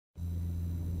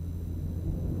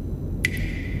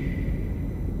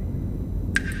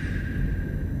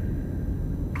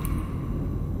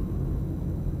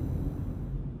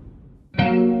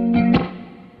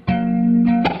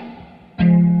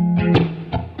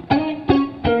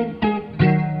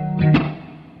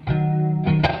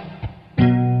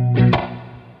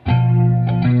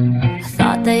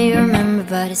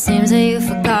but it seems that you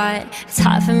forgot. It's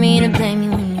hard for me to blame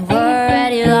you when you were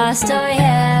already lost, oh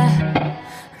yeah.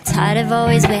 I'm tired of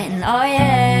always waiting, oh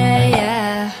yeah,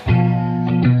 yeah.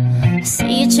 I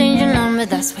see you change your number,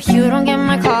 that's why you don't get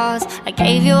my calls. I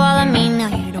gave you all of me,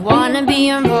 now you don't wanna be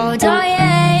involved, oh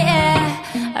yeah,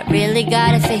 yeah. I really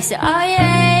gotta face it, oh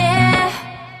yeah, yeah.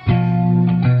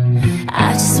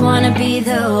 I just wanna be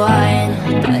the one,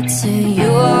 but to you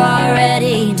are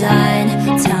already done.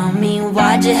 Tell me,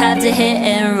 why'd you have to hit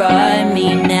and run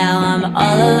me? Now I'm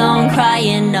all alone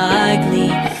crying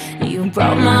ugly. You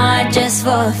broke my heart just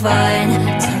for fun,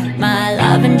 took my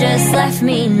love and just left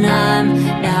me numb.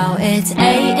 Now it's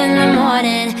 8 in the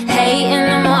morning, 8 in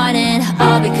the morning,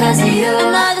 all because of you.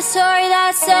 Another story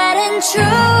that's sad and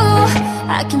true.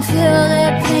 I can feel the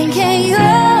pain, can you?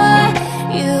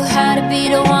 You had to be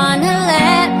the one to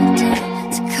let me down,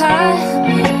 to cut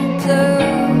me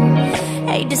through.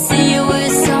 Hate to see you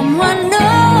with someone new.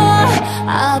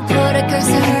 I'll put a curse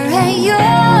on her and you.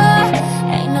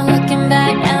 Ain't no looking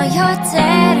back now, you're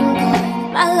dead and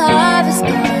gone. My love is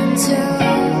gone too.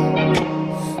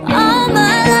 All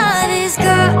my love is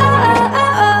gone.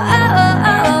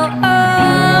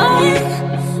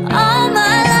 All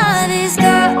my love is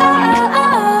gone.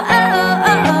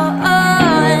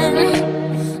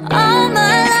 All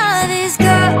my love is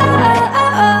gone.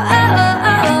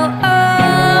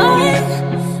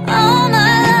 All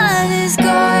my love is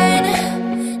gone.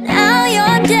 Now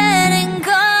you're dead and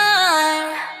gone.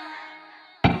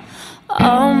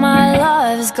 All my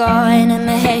love is gone, and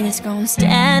the hate is gone,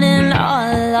 standing all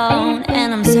alone.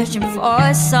 And I'm searching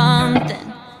for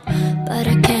something, but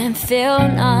I can't feel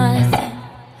nothing.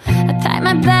 I pack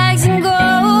my bags and go.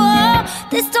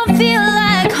 This don't feel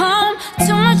like home.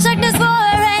 Too much darkness for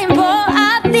a rainbow.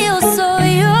 I feel so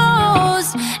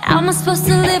used. How am I supposed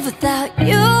to live without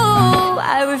you?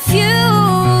 I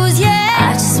refuse, yeah.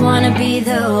 I just wanna be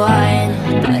the one,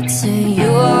 but to you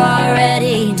are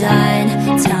already done.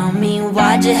 Tell me,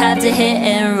 why'd you have to hit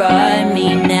and run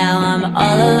me? Now I'm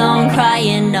all alone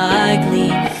crying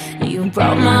ugly. You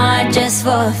broke my heart just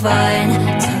for fun,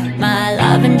 took my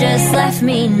love and just left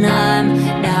me numb.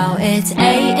 Now it's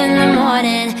 8 in the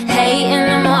morning, 8 in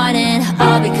the morning,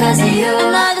 all because of you.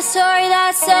 Another story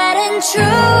that's sad and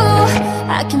true.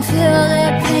 I can feel the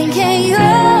pain, can you?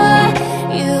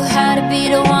 You had to be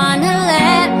the one to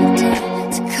let me down,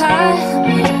 to cut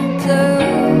me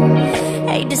through.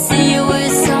 Hate to see you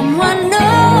with someone new.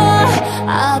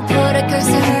 I'll put a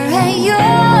curse on her and you.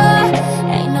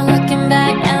 Ain't no looking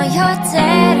back now, you're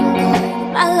dead and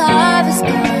gone. My love is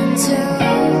gone too.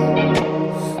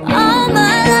 All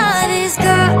my love is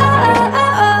gone.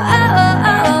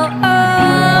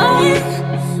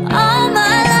 All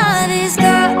my love is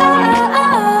gone.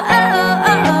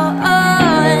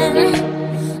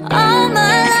 All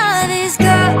my love is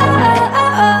gone.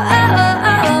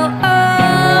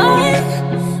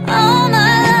 All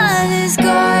my love is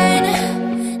gone.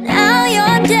 Now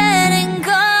you're dead and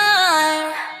gone.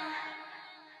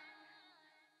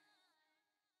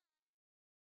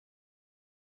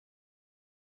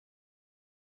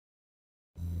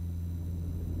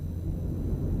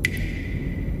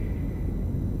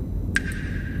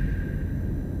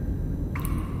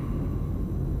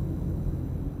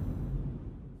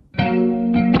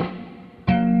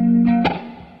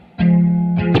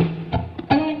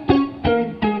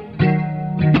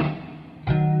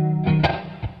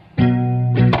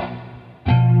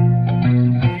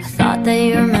 That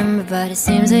you remember, but it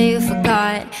seems that you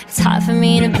forgot. It's hard for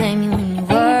me to blame you when you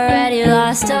were already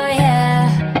lost, oh yeah.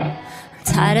 I'm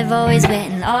tired of always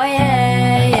waiting, oh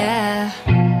yeah, yeah.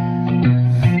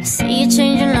 I see you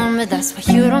change your number, that's why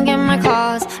you don't get my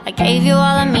calls. I gave you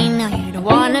all of me, now you don't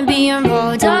wanna be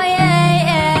involved, oh yeah,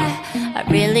 yeah. I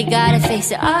really gotta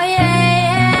face it, oh yeah,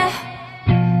 yeah.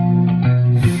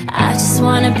 I just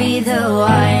wanna be the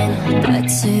one, but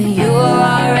to you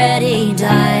are already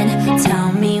done.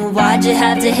 Tell me, why'd you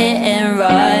have to hit and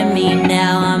run me?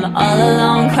 Now I'm all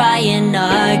alone crying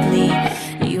ugly.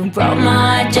 You broke my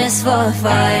heart just for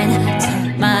fun,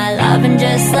 took my love and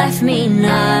just left me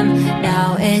numb.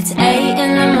 Now it's 8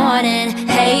 in the morning,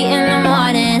 8 in the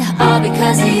morning, all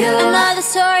because of you. Another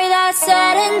story that's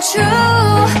sad and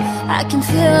true. I can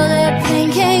feel the pain,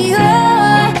 can you?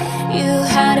 You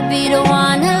had to be the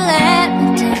one to let me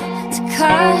down, to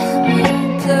cut me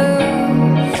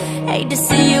through. Hate to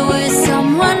see you with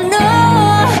someone new.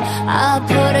 I'll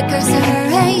put a curse on her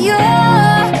and you.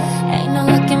 Ain't no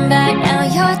looking back now,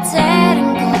 you're dead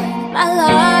and gone. My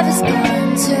love is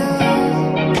gone too.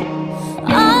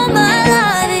 All my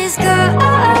love is gone.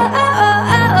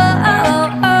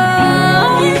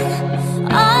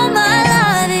 All my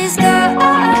love is gone.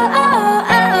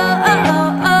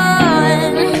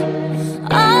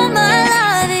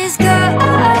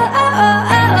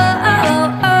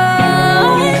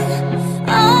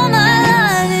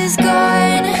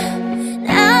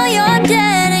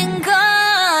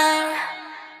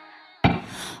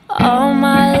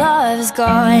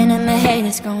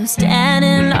 it's gone,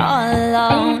 standing all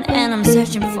alone. And I'm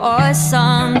searching for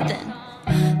something,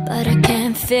 but I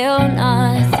can't feel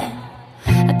nothing.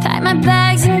 I pack my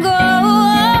bags and go,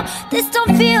 oh, this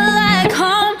don't feel like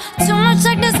home. Too much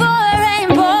darkness for a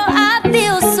rainbow. I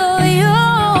feel so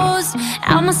used.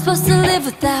 How am I supposed to live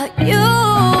without you?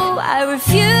 I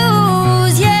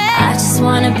refuse, yeah. I just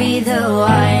wanna be the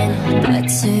one, but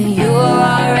to you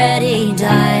are already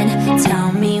done.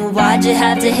 Tell me, why'd you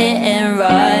have to hit and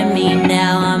run me?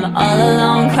 Now I'm all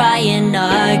alone crying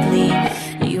ugly.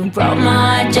 You broke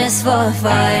my heart just for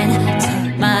fun,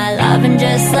 took my love and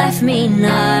just left me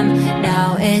numb.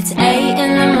 Now it's 8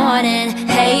 in the morning,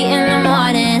 8 in the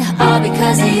morning, all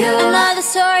because of you. Another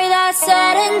story that's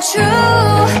sad and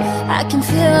true. I can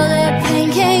feel the pain